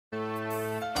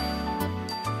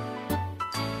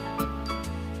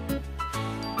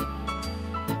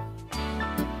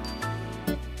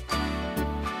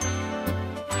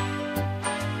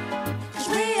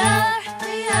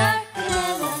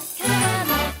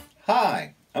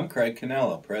Craig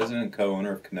Canella, President and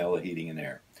co-owner of Canella Heating and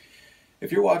Air.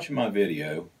 If you're watching my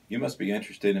video, you must be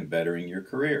interested in bettering your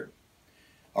career.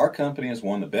 Our company has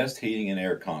won the best heating and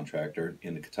air contractor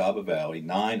in the Catawba Valley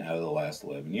 9 out of the last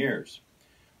 11 years.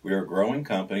 We are a growing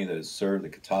company that has served the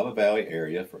Catawba Valley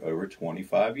area for over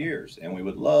 25 years, and we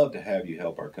would love to have you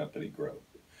help our company grow.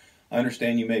 I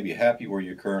understand you may be happy where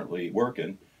you're currently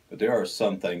working, but there are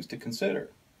some things to consider.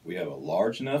 We have a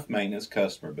large enough maintenance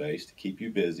customer base to keep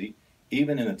you busy,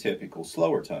 even in the typical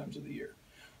slower times of the year.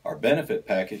 Our benefit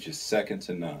package is second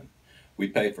to none. We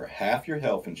pay for half your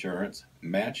health insurance,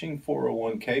 matching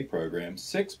 401k program,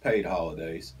 6 paid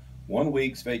holidays, 1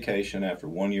 week's vacation after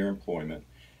 1 year employment,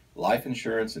 life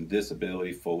insurance and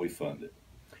disability fully funded.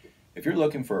 If you're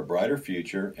looking for a brighter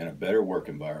future and a better work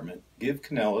environment, give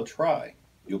Canella a try.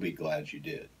 You'll be glad you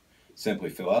did. Simply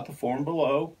fill out the form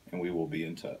below and we will be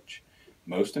in touch.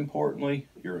 Most importantly,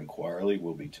 your inquiry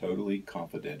will be totally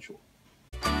confidential.